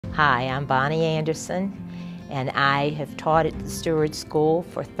Hi, I'm Bonnie Anderson, and I have taught at the Steward School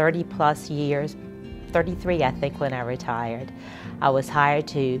for 30 plus years, 33 I think when I retired. I was hired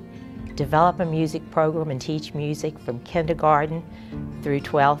to develop a music program and teach music from kindergarten through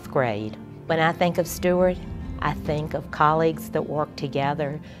 12th grade. When I think of Steward, I think of colleagues that work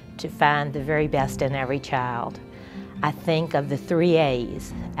together to find the very best in every child. I think of the 3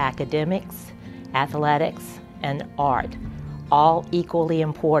 A's, academics, athletics, and art, all equally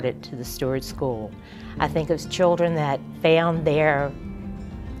important to the Steward School. I think of children that found their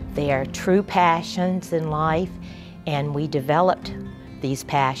true passions in life, and we developed these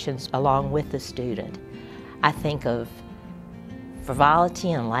passions along with the student. I think of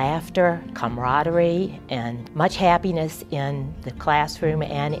frivolity and laughter, camaraderie, and much happiness in the classroom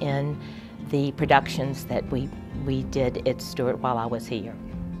and in the productions that we did at Steward while I was here.